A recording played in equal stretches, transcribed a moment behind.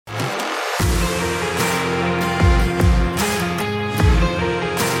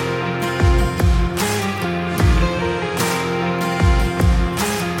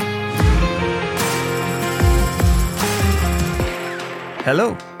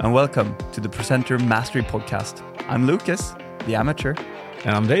Hello and welcome to the Presenter Mastery Podcast. I'm Lucas, the amateur.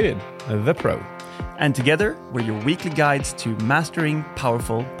 And I'm David, the pro. And together, we're your weekly guides to mastering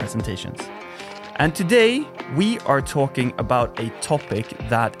powerful presentations. And today, we are talking about a topic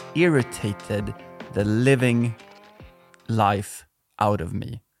that irritated the living life out of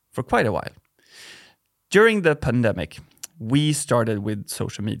me for quite a while. During the pandemic, we started with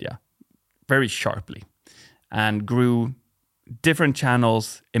social media very sharply and grew different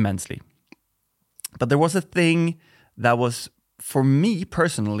channels immensely. But there was a thing that was, for me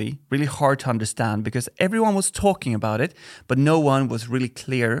personally, really hard to understand because everyone was talking about it, but no one was really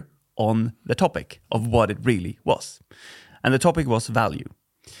clear on the topic of what it really was. And the topic was value.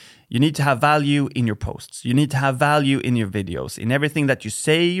 You need to have value in your posts. You need to have value in your videos. In everything that you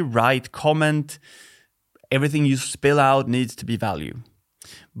say, write, comment, everything you spill out needs to be value.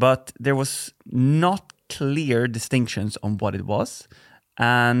 But there was not clear distinctions on what it was.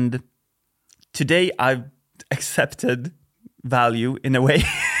 And today I've accepted value in a way.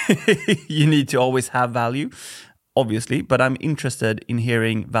 You need to always have value, obviously, but I'm interested in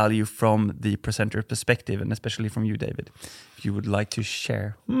hearing value from the presenter perspective, and especially from you, David. If you would like to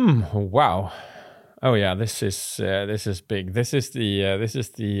share. Wow. Oh yeah, this is big. This is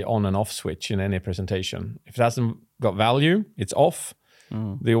the on and off switch in any presentation. If it hasn't got value, it's off.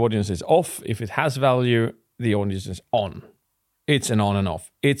 The audience is off. If it has value, the audience is on. It's an on and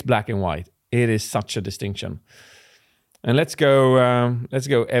off. It's black and white. It is such a distinction. And let's go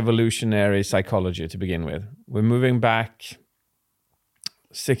evolutionary psychology to begin with. We're moving back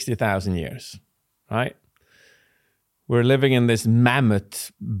 60,000 years, right? We're living in this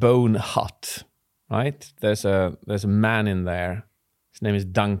mammoth bone hut, right? There's a man in there. His name is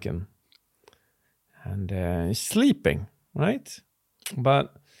Duncan. And he's sleeping, right?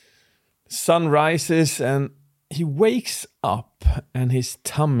 But the sun rises and he wakes up and his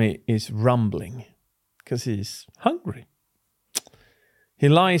tummy is rumbling because he's hungry. He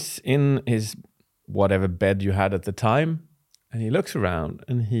lies in his whatever bed you had at the time and he looks around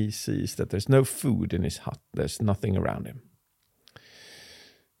and he sees that there's no food in his hut. There's nothing around him.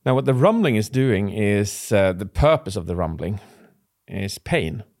 Now what the rumbling is doing is, the purpose of the rumbling is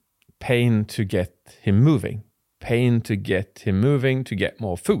pain. Pain to get him moving. Pain to get him moving to get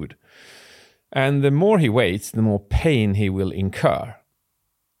more food. And the more he waits, the more pain he will incur.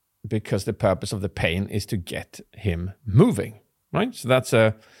 Because the purpose of the pain is to get him moving, right? So that's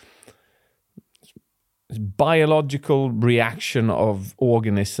a biological reaction of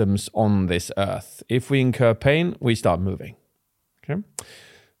organisms on this earth. If we incur pain, we start moving. Okay?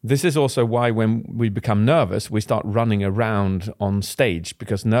 This is also why when we become nervous, we start running around on stage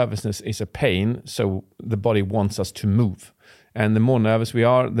because nervousness is a pain, so the body wants us to move. And the more nervous we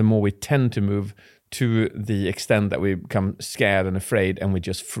are, the more we tend to move to the extent that we become scared and afraid and we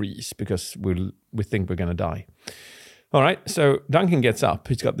just freeze because we think we're going to die. All right, so Duncan gets up.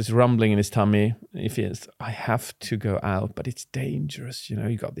 He's got this rumbling in his tummy. He feels, I have to go out, but it's dangerous. You know,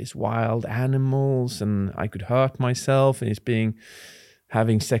 you got these wild animals and I could hurt myself. And he's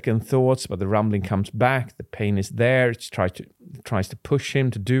having second thoughts, but the rumbling comes back. The pain is there. It tries to push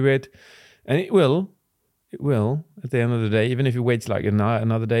him to do it. And it will, at the end of the day, even if he waits like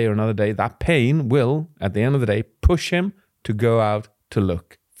another day or another day, that pain will, at the end of the day, push him to go out to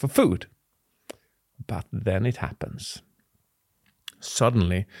look for food. But then it happens.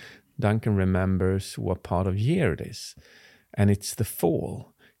 Suddenly, Duncan remembers what part of year it is. And it's the fall.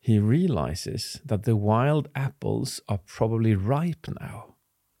 He realizes that the wild apples are probably ripe now.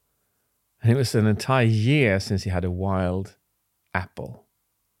 And it was an entire year since he had a wild apple.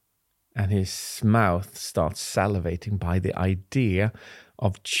 And his mouth starts salivating by the idea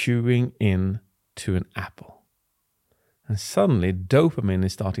of chewing into an apple. And suddenly dopamine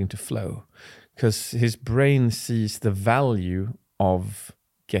is starting to flow because his brain sees the value of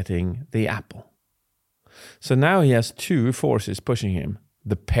getting the apple. So now he has two forces pushing him.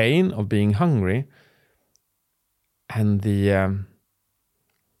 The pain of being hungry and the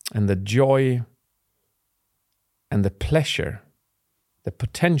joy and the pleasure, the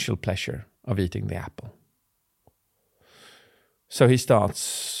potential pleasure of eating the apple. So he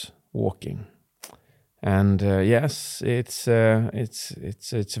starts walking. And yes, it's a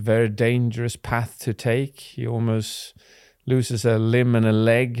very dangerous path to take. He almost loses a limb and a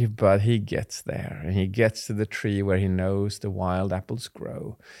leg, but he gets there. And he gets to the tree where he knows the wild apples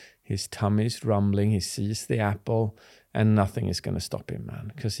grow. His tummy is rumbling. He sees the apple, and nothing is going to stop him,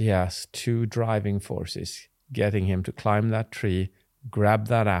 man. Because he has two driving forces getting him to climb that tree, grab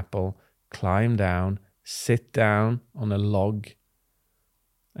that apple, climb down, sit down on a log,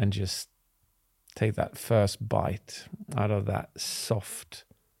 and just take that first bite out of that soft,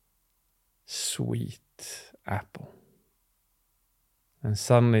 sweet apple. And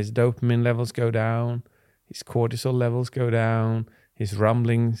suddenly his dopamine levels go down, his cortisol levels go down, his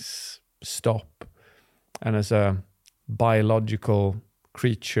rumblings stop. And as a biological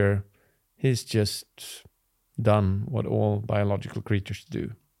creature, he's just done what all biological creatures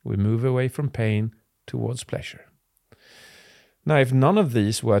do. We move away from pain towards pleasure. Now, if none of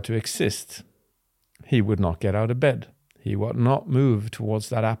these were to exist, he would not get out of bed. He would not move towards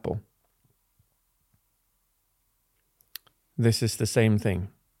that apple. This is the same thing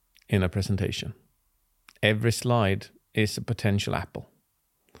in a presentation. Every slide is a potential apple.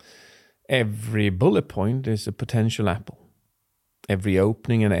 Every bullet point is a potential apple. Every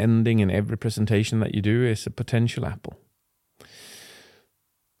opening and ending in every presentation that you do is a potential apple.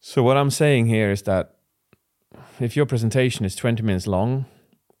 So what I'm saying here is that if your presentation is 20 minutes long,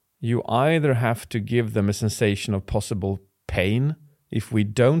 you either have to give them a sensation of possible pain. If we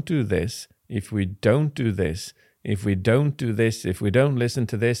don't do this, if we don't do this, if we don't do this, if we don't listen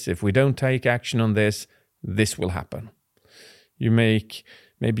to this, if we don't take action on this, this will happen.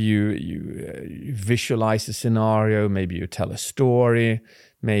 Maybe you visualize a scenario, maybe you tell a story,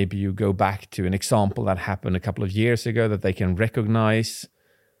 maybe you go back to an example that happened a couple of years ago that they can recognize.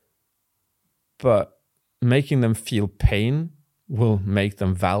 But making them feel pain will make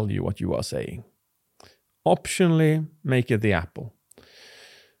them value what you are saying. Optionally, make it the apple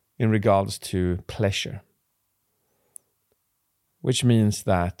in regards to pleasure, which means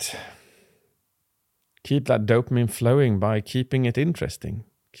that keep that dopamine flowing by keeping it interesting,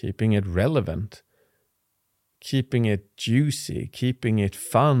 keeping it relevant, keeping it juicy, keeping it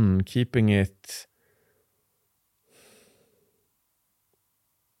fun, keeping it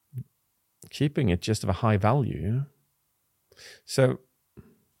just of a high value. So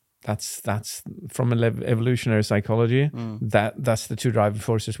that's from evolutionary psychology. That's the two driving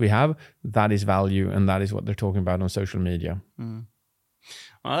forces we have. That is value, and that is what they're talking about on social media.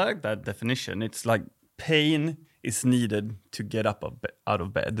 I like that definition. It's like pain is needed to get up out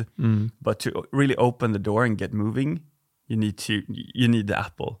of bed, but to really open the door and get moving, you need the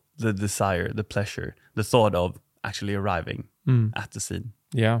apple, the desire, the pleasure, the thought of actually arriving at the scene.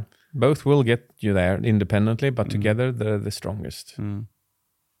 Yeah, both will get you there independently, but together they're the strongest.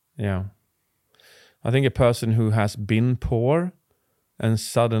 Yeah, I think a person who has been poor and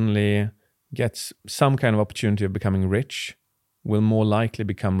suddenly gets some kind of opportunity of becoming rich will more likely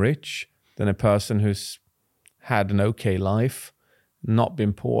become rich than a person who's had an okay life, not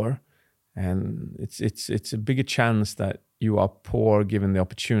been poor. And it's a bigger chance that you are poor given the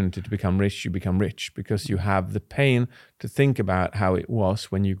opportunity to become rich, you become rich, because you have the pain to think about how it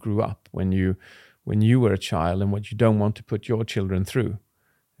was when you grew up, when you were a child, and what you don't want to put your children through.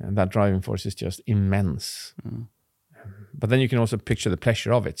 And that driving force is just immense. But then you can also picture the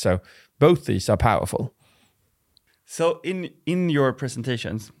pleasure of it. So both these are powerful. So in your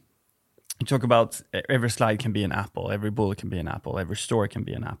presentations, you talk about every slide can be an apple, every bullet can be an apple, every story can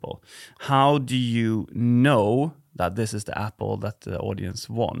be an apple. How do you know that this is the apple that the audience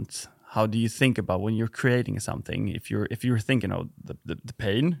wants? How do you think about when you're creating something? If you're thinking, oh, the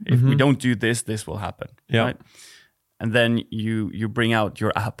pain, if we don't do this, this will happen. Yeah. Right? And then you bring out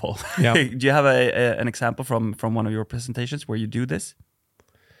your apple. Yeah. Do you have an example from one of your presentations where you do this?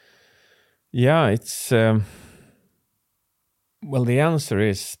 Yeah, it's... Well, the answer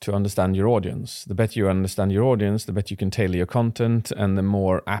is to understand your audience. The better you understand your audience, the better you can tailor your content, and the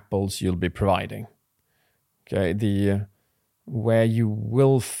more apples you'll be providing. Okay, where you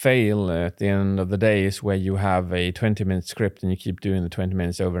will fail at the end of the day is where you have a 20-minute script and you keep doing the 20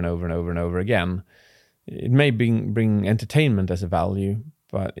 minutes over and over and over and over again. It may bring entertainment as a value,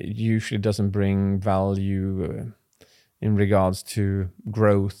 but it usually doesn't bring value in regards to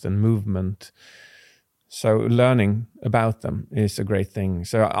growth and movement. So learning about them is a great thing.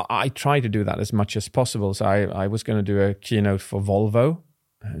 So I try to do that as much as possible. So I was going to do a keynote for Volvo.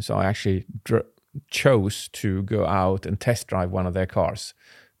 So I actually chose to go out and test drive one of their cars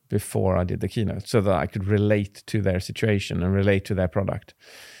before I did the keynote so that I could relate to their situation and relate to their product.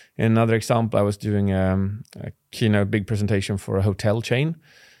 In another example, I was doing a keynote, big presentation for a hotel chain.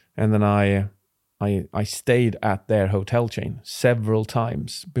 And then I stayed at their hotel chain several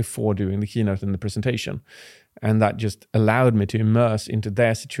times before doing the keynote and the presentation. And that just allowed me to immerse into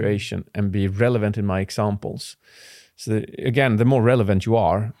their situation and be relevant in my examples. So again, the more relevant you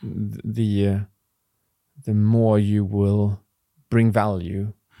are, the more you will bring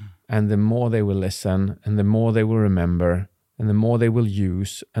value, and the more they will listen, and the more they will remember, and the more they will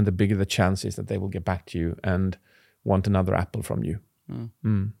use, and the bigger the chances that they will get back to you and want another apple from you.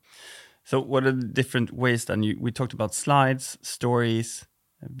 So what are the different ways then? We talked about slides, stories,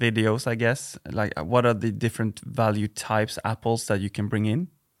 videos, I guess. Like, what are the different value types, apples that you can bring in?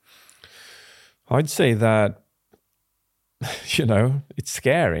 I'd say that, it's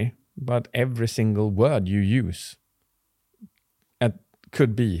scary, but every single word you use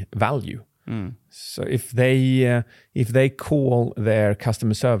could be value. So if they call their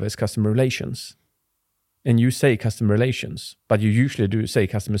customer service customer relations, and you say customer relations, but you usually do say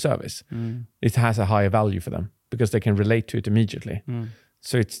customer service, it has a higher value for them because they can relate to it immediately.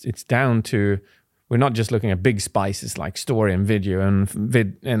 So it's down to, we're not just looking at big spices like story and video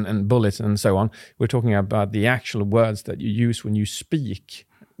and bullets and so on. We're talking about the actual words that you use when you speak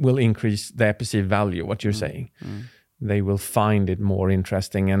will increase their perceived value, what you're saying. They will find it more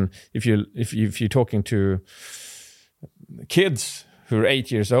interesting. And if you're talking to kids who are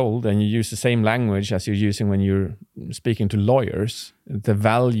 8 years old and you use the same language as you're using when you're speaking to lawyers, the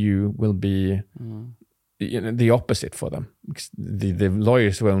value will be the opposite for them. The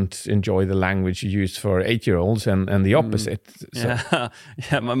lawyers won't enjoy the language you use for 8-year-olds and the opposite. So.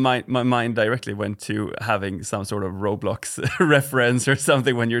 Yeah. My mind directly went to having some sort of Roblox reference or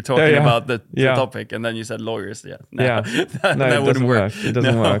something when you're talking about the topic, and then you said lawyers. That wouldn't work. It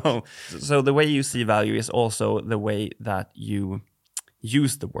doesn't work. So the way you see value is also the way that you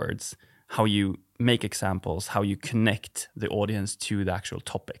use the words, how you make examples, how you connect the audience to the actual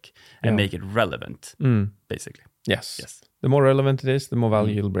topic and make it relevant, basically. Yes. The more relevant it is, the more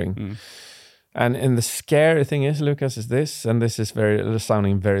value you'll bring. And the scary thing is, Lucas, is this, and this is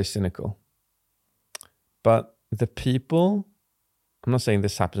sounding very cynical, but the people, I'm not saying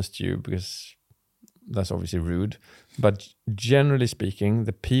this happens to you because that's obviously rude, but generally speaking,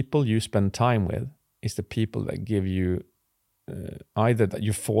 the people you spend time with is the people that give you either that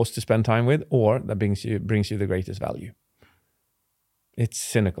you're forced to spend time with or that brings you the greatest value. It's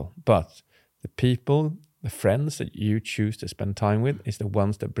cynical, but the people, the friends that you choose to spend time with is the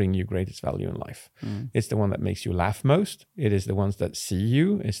ones that bring you greatest value in life. It's the one that makes you laugh most. It is the ones that see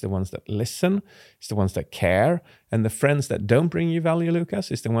you. It's the ones that listen. It's the ones that care. And the friends that don't bring you value, Lucas,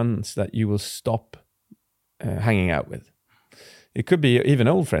 is the ones that you will stop hanging out with. It could be even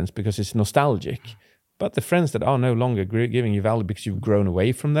old friends because it's nostalgic. But the friends that are no longer giving you value because you've grown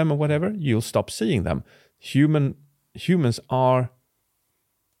away from them or whatever, you'll stop seeing them. Humans are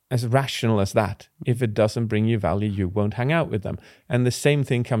as rational as that. If it doesn't bring you value, you won't hang out with them. And the same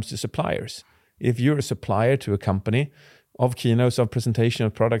thing comes to suppliers. If you're a supplier to a company of keynotes, of presentation,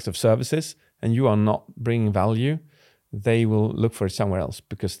 of products, of services, and you are not bringing value, they will look for it somewhere else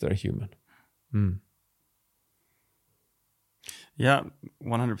because they're human. Yeah,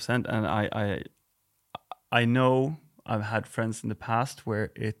 100%. And I know I've had friends in the past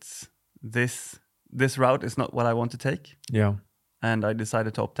where it's this route is not what I want to take. Yeah. And I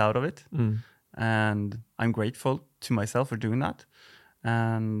decided to opt out of it. And I'm grateful to myself for doing that.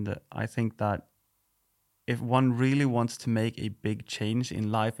 And I think that if one really wants to make a big change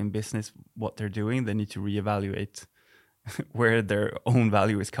in life, in business, what they're doing, they need to reevaluate where their own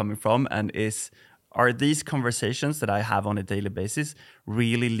value is coming from, and are these conversations that I have on a daily basis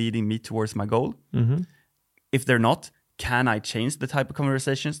really leading me towards my goal? If they're not, can I change the type of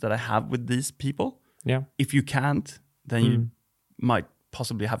conversations that I have with these people? Yeah. If you can't, then you might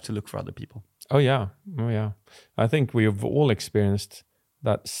possibly have to look for other people. Oh yeah. I think we have all experienced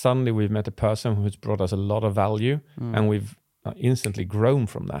that suddenly we've met a person who's brought us a lot of value and we've instantly grown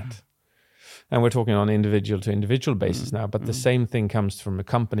from that. And we're talking on individual to individual basis now, but the same thing comes from a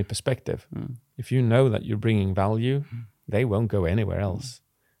company perspective. If you know that you're bringing value, they won't go anywhere else.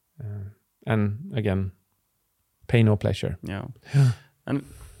 And again, pain or pleasure. Yeah. And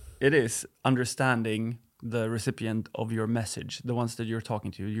it is understanding the recipient of your message, the ones that you're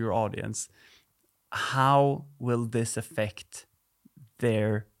talking to, your audience. How will this affect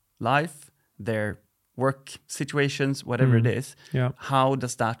their life, their work situations, whatever it is? How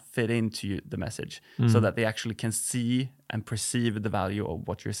does that fit into the message so that they actually can see and perceive the value of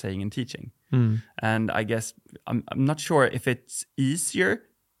what you're saying and teaching? And I guess I'm not sure if it's easier.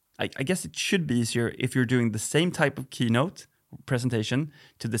 I guess it should be easier if you're doing the same type of keynote presentation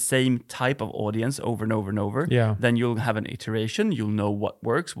to the same type of audience over and over and over. Then you'll have an iteration. You'll know what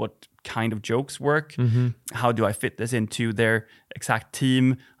works, what kind of jokes work. How do I fit this into their exact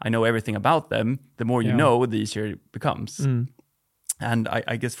team? I know everything about them. The more you know, the easier it becomes. And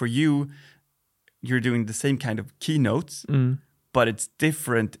I guess for you, you're doing the same kind of keynotes, but it's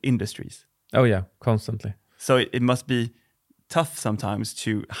different industries. Oh yeah, constantly. So it must be tough sometimes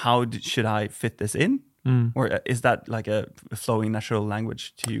to should I fit this in? Or is that like a flowing natural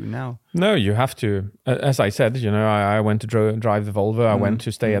language to you now? No, you have to. As I said, I went to drive the Volvo. I went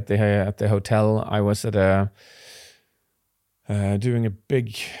to stay at the hotel. I was at doing a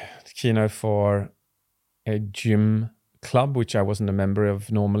big keynote for a gym club, which I wasn't a member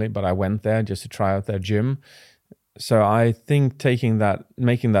of normally, but I went there just to try out their gym. So I think making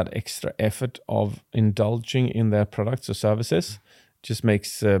that extra effort of indulging in their products or services just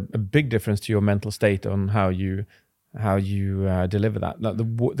makes a big difference to your mental state on how you deliver that. Like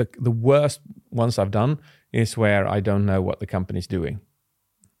the worst ones I've done is where I don't know what the company's doing.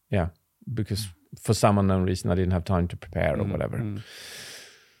 Yeah, because for some unknown reason I didn't have time to prepare or whatever.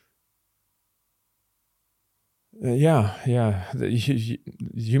 The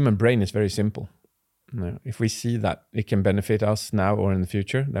human brain is very simple. If we see that it can benefit us now or in the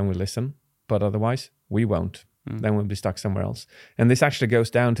future, then we listen. But otherwise, we won't. Then we'll be stuck somewhere else. And this actually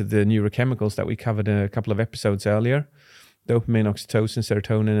goes down to the neurochemicals that we covered in a couple of episodes earlier. Dopamine, oxytocin,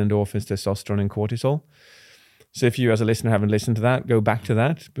 serotonin, endorphins, testosterone, and cortisol. So if you as a listener haven't listened to that, go back to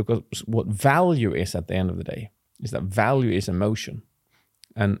that, because what value is at the end of the day is that value is emotion.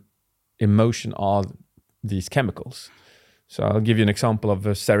 And emotion are these chemicals. So I'll give you an example of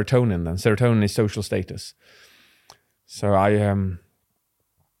serotonin then. Serotonin is social status. So I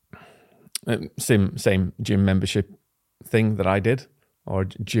same gym membership thing that I did, or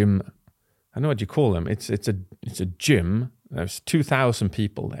gym. I don't know what you call them. It's a gym. There's 2,000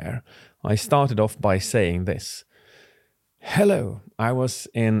 people there. I started off by saying this. Hello, I was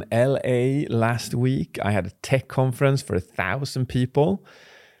in LA last week. I had a tech conference for 1,000 people.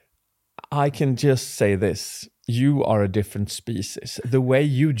 I can just say this. You are a different species. The way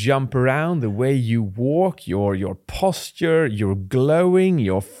you jump around, the way you walk, your posture, your glowing,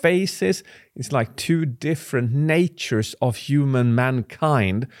 your faces, it's like two different natures of human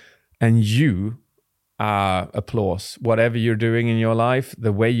mankind. And you applause. Whatever you're doing in your life,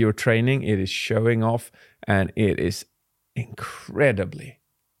 the way you're training, it is showing off, and it is incredibly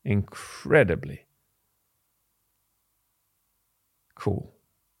cool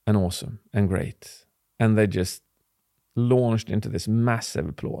and awesome and great. And they just launched into this massive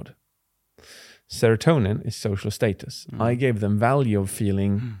applaud. Serotonin is social status. I gave them value of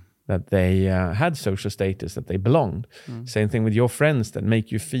feeling that they had social status, that they belonged. Same thing with your friends that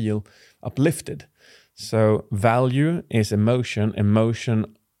make you feel uplifted. So value is emotion.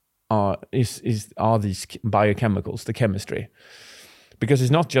 Emotion are these biochemicals, the chemistry. Because it's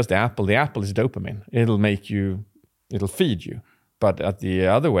not just the apple. The apple is dopamine. It'll feed you. But at the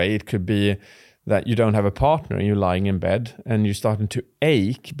other way, it could be that you don't have a partner and you're lying in bed and you're starting to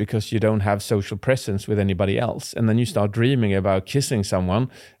ache because you don't have social presence with anybody else. And then you start dreaming about kissing someone,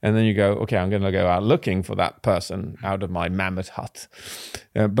 and then you go, okay, I'm going to go out looking for that person out of my mammoth hut.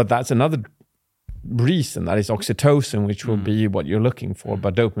 But that's another reason, that is oxytocin, which will be what you're looking for,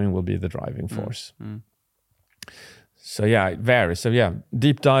 but dopamine will be the driving force. So yeah, it varies. So yeah,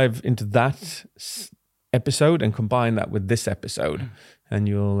 deep dive into that episode and combine that with this episode, and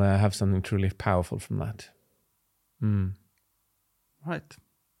you'll have something truly powerful from that. Right.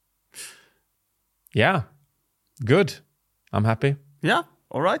 Yeah. Good. I'm happy. Yeah.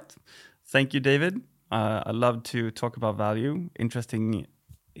 All right. Thank you, David. I love to talk about value. Interesting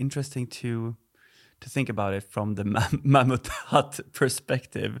to think about it from the mammoth hut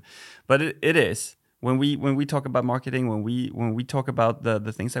perspective, but it is. When we talk about marketing, when we talk about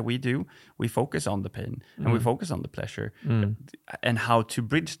the things that we do, we focus on the pain and we focus on the pleasure and how to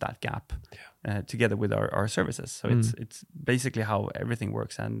bridge that gap together with our services. So it's basically how everything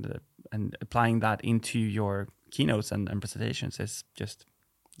works, and applying that into your keynotes and presentations is just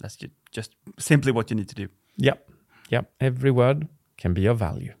simply what you need to do. Yep. Every word can be of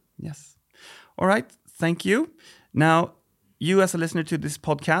value. Yes. All right. Thank you. Now, you as a listener to this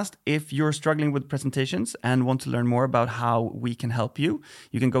podcast, if you're struggling with presentations and want to learn more about how we can help you,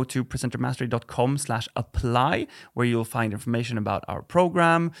 you can go to presentermastery.com/apply, where you'll find information about our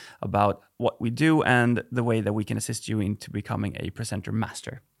program, about what we do, and the way that we can assist you into becoming a presenter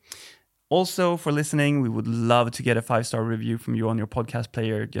master. Also, for listening, we would love to get a 5-star review from you on your podcast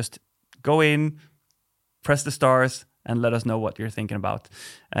player. Just go in, press the stars, and let us know what you're thinking about.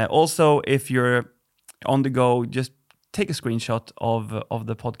 Also, if you're on the go, just take a screenshot of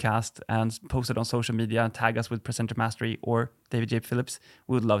the podcast and post it on social media and tag us with Presenter Mastery or David J. Phillips.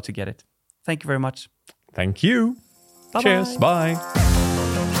 We would love to get it. Thank you very much. Thank you. Bye-bye. Cheers. Bye.